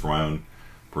 either just from my own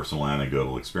personal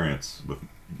anecdotal experience with,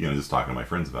 just talking to my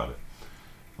friends about it.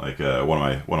 Like one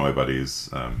of my buddies,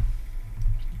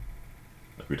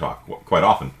 we talk quite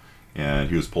often, and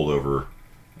he was pulled over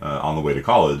on the way to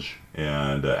college,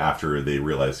 and after they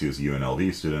realized he was a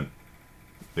UNLV student,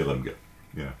 they let him go,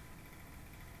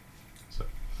 So,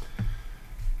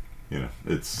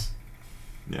 it's,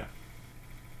 yeah.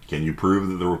 Can you prove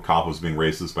that the cop was being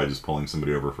racist by just pulling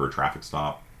somebody over for a traffic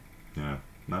stop?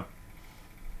 No.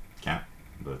 Can't,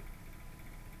 but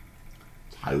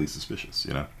it's highly suspicious,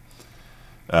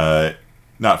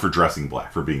 Not for dressing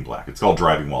black, for being black. It's called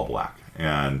driving while black.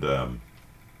 And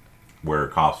where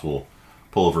cops will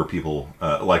pull over people,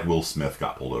 like Will Smith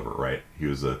got pulled over, right? He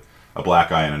was a black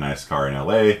guy in a nice car in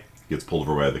LA, gets pulled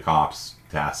over by the cops,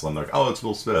 tassel him, they're like, oh, it's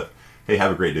Will Smith. Hey,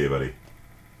 have a great day, buddy.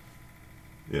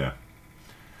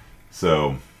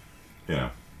 So, yeah.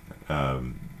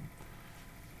 And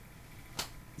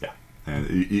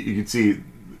you can see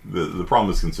the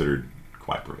problem is considered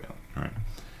quite prevalent, right?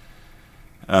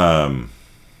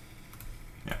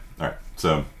 Yeah, all right.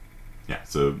 So, yeah,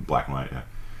 so black and white, yeah.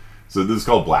 So this is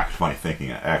called black and white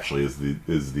thinking. Actually,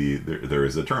 there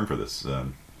is a term for this.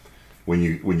 When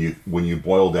you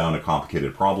boil down a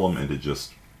complicated problem into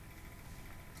just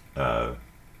something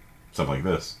like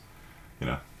this,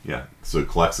 yeah. So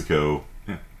Calexico,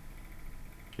 yeah,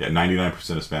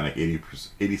 99% Hispanic,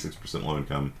 86% low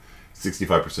income,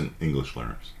 65% English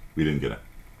learners. We didn't get it.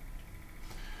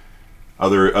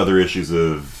 Other issues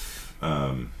of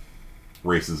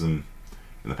racism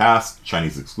in the past: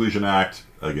 Chinese Exclusion Act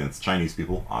against Chinese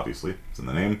people. Obviously, it's in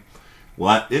the name. Well,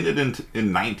 that ended in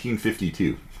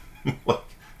 1952.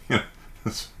 Again,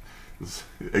 this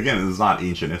is not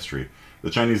ancient history.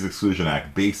 The Chinese Exclusion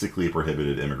Act basically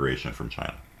prohibited immigration from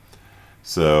China.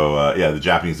 So yeah, the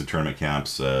Japanese internment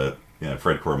camps. Fred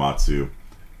Korematsu,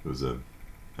 who was the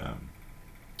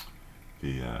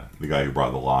guy who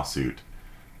brought the lawsuit,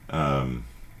 and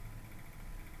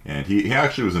he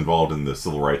actually was involved in the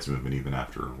civil rights movement even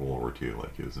after World War II.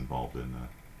 Like he was involved in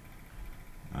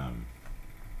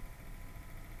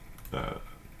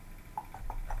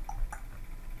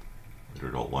later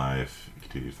adult life,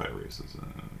 continued to fight racism.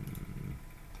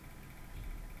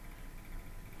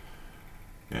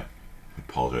 Yeah, I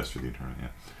apologize for the internet. Yeah,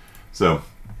 so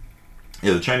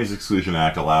yeah, the Chinese Exclusion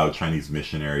Act allowed Chinese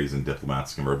missionaries and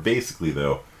diplomats to convert. Basically,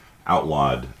 though,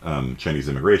 outlawed Chinese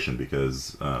immigration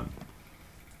because,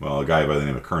 well, a guy by the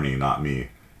name of Kearney, not me,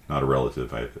 not a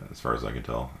relative, as far as I can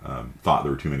tell, thought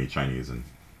there were too many Chinese in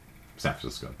San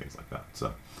Francisco and things like that.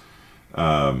 So,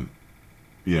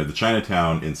 the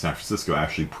Chinatown in San Francisco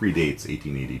actually predates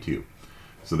 1882.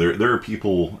 So there are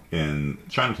people in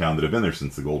Chinatown that have been there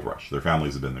since the gold rush. Their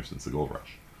families have been there since the gold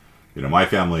rush. My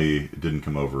family didn't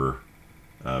come over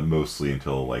mostly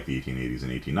until like the 1880s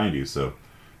and 1890s. So,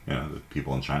 the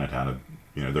people in Chinatown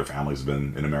have, their families have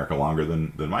been in America longer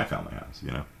than my family has,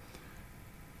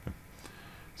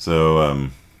 So,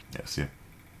 yes, yeah.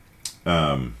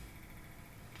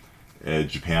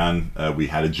 Japan, we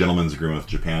had a gentleman's agreement with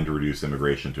Japan to reduce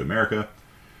immigration to America.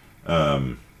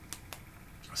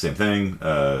 Same thing.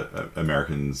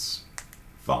 Americans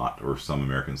thought, or some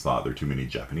Americans thought, there are too many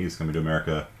Japanese coming to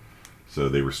America. So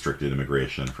they restricted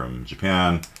immigration from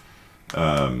Japan.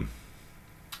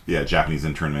 Yeah, Japanese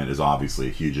internment is obviously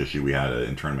a huge issue. We had an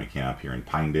internment camp here in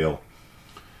Pinedale,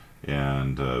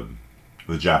 and the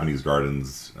Japanese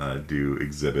Gardens do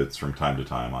exhibits from time to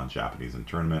time on Japanese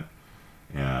internment.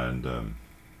 And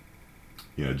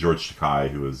you know, George Takei,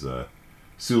 who was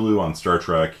Sulu on Star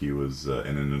Trek, he was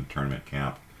in an internment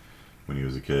camp when he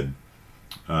was a kid.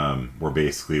 Where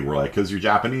basically we're like, because you're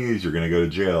Japanese, you're going to go to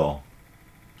jail.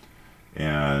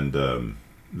 And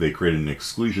they created an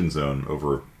exclusion zone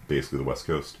over basically the West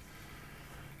Coast.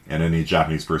 And any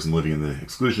Japanese person living in the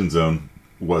exclusion zone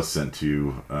was sent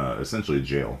to essentially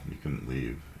jail. You couldn't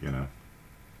leave, you know.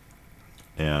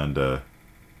 And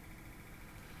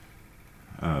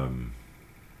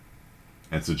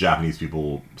so Japanese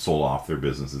people sold off their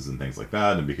businesses and things like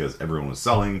that. And because everyone was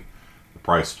selling, the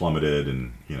price plummeted,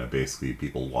 and you know, basically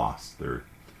people lost their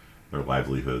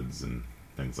livelihoods and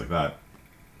things like that.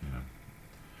 You know,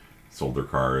 sold their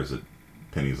cars at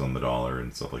pennies on the dollar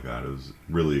and stuff like that. It was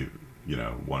really, you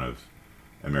know, one of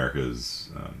America's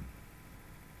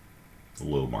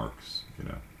low marks. You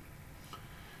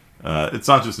know, it's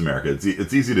not just America.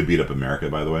 It's easy to beat up America,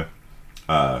 by the way.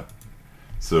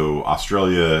 So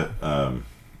Australia,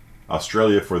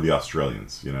 Australia for the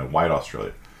Australians. You know, white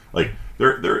Australia, like.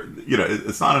 They're, you know,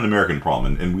 it's not an American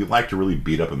problem, and we like to really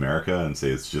beat up America and say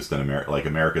it's just an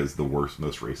America is the worst,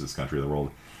 most racist country in the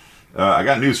world. I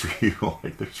got news for you.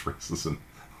 Like, there's racism.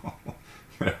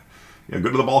 You know, go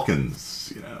to the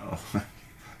Balkans. You know,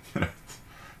 you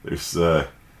know,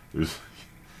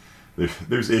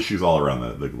 there's issues all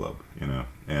around the globe. You know,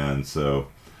 and so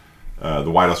the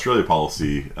White Australia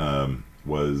policy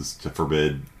was to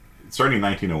forbid, starting in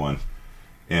 1901,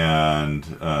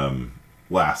 and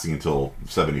lasting until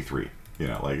 73. You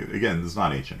know, like, again, this is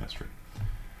not ancient history.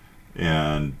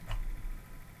 And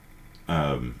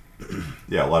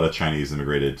yeah, a lot of Chinese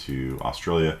immigrated to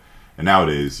Australia, and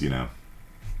nowadays, you know,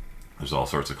 there's all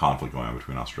sorts of conflict going on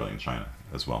between Australia and China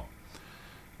as well.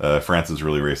 France is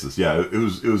really racist. Yeah, it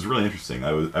was really interesting.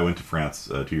 I went to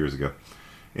France 2 years ago,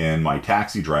 and my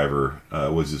taxi driver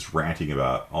was just ranting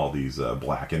about all these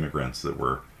black immigrants that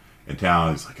were in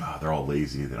town. He's like, oh, they're all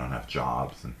lazy, they don't have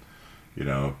jobs, and you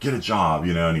know, get a job,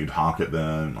 you know, and he'd honk at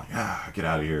them, like, get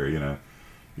out of here, you know.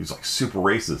 He was like super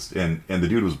racist, and the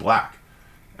dude was black.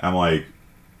 I'm like,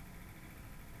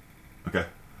 okay.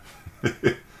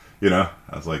 You know,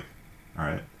 I was like, all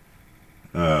right.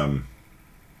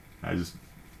 I just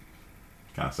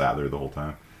kind of sat there the whole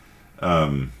time.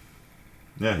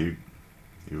 Yeah, he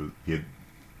had,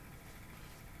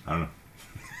 I don't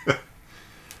know.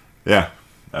 Yeah,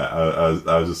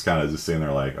 I was just kind of just sitting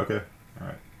there like, okay, all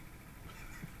right.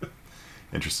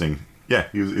 Interesting. Yeah,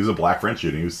 he was a black French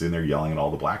dude, and he was sitting there yelling at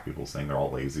all the black people, saying they're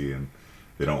all lazy and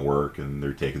they don't work and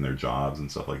they're taking their jobs and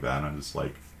stuff like that. And I'm just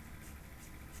like,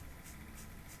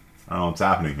 I don't know what's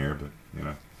happening here, but you know,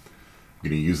 I'm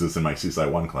gonna use this in my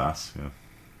Seaside 1 class.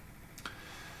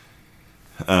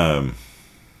 Yeah.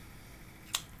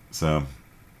 So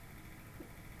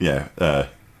yeah,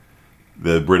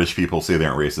 the British people say they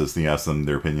aren't racist, and you ask them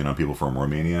their opinion on people from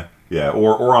Romania. Yeah,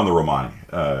 or on the Romani.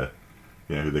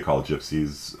 You know, who they call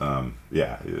gypsies.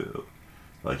 Yeah,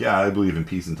 like, yeah, I believe in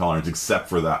peace and tolerance, except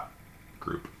for that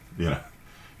group. You know,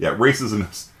 yeah, racism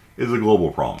is a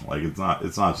global problem. Like, it's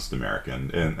not just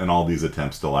American, and all these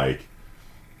attempts to like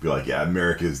be like, yeah,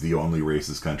 America is the only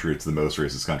racist country. It's the most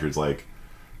racist country. It's like,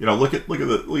 you know, look at the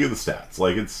stats.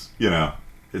 Like, it's, you know,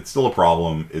 it's still a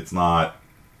problem. It's not.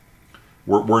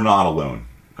 We're not alone.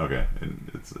 Okay, and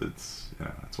it's you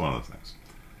know, it's one of those things.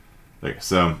 Okay,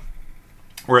 so.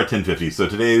 We're at 10:50. So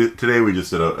today we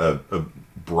just did a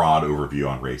broad overview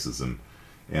on racism,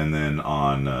 and then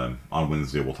on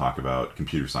Wednesday we'll talk about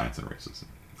computer science and racism.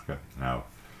 Okay, now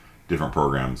different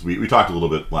programs. We talked a little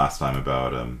bit last time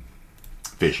about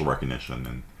facial recognition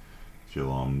and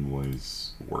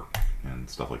Gilomboy's work and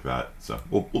stuff like that. So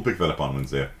we'll pick that up on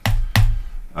Wednesday.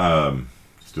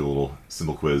 Just do a little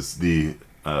simple quiz. The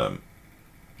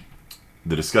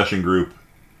discussion group,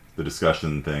 the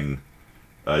discussion thing.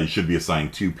 You should be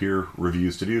assigned 2 peer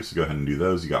reviews to do, so go ahead and do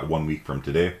those. You got 1 week from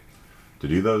today to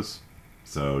do those.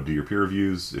 So do your peer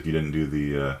reviews. If you didn't do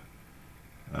the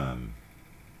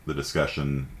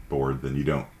discussion board, then you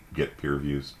don't get peer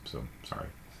reviews. So sorry.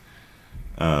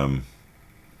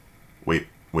 Wait,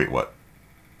 what?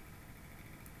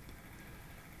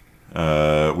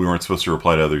 We weren't supposed to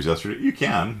reply to others yesterday. You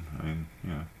can. I mean,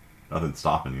 you know, nothing's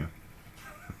stopping you.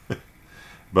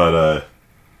 But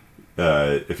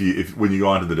if when you go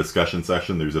onto the discussion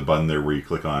section, there's a button there where you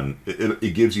click on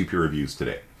it gives you peer reviews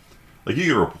today. Like, you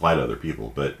can reply to other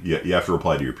people, but you have to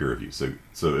reply to your peer review. So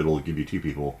it'll give you 2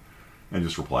 people and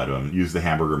just reply to them. Use the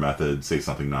hamburger method. Say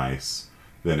something nice.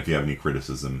 Then if you have any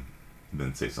criticism,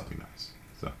 then say something nice.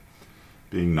 So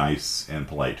being nice and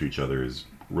polite to each other is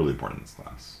really important in this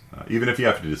class, even if you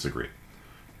have to disagree.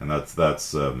 And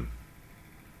that's a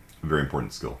very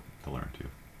important skill to learn too.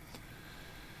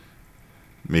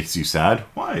 Makes you sad?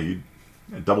 Why?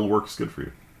 Double work's good for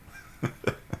you.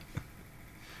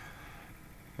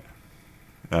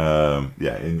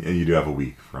 Yeah, and you do have a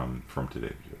week from today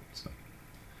to do it.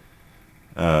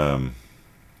 So,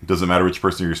 does it matter which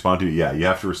person you respond to? Yeah, you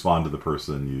have to respond to the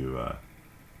person you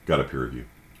got a peer review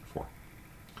for,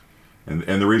 and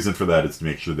the reason for that is to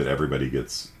make sure that everybody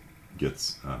gets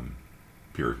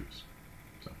peer reviews.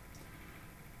 So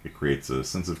it creates a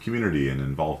sense of community and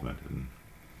involvement, and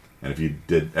if you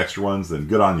did extra ones, then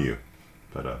good on you.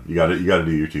 But you got to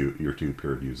do your two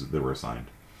peer reviews that were assigned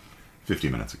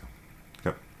 15 minutes ago.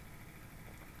 Yep.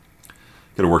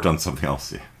 Could have worked on something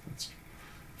else. Yeah, that's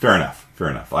fair enough. Fair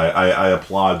enough. I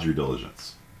applaud your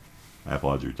diligence. I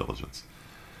applaud your diligence.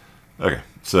 Okay,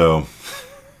 so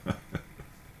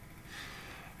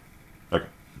okay,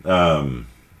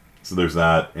 so there's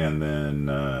that, and then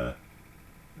the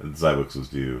Zybooks was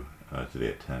due today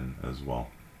at 10 as well.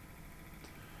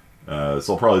 So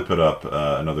I'll probably put up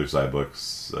another Zybooks,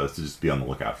 so just be on the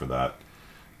lookout for that.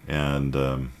 And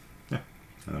yeah,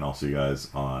 and then I'll see you guys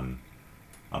on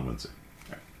Wednesday.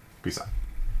 All right. Peace out.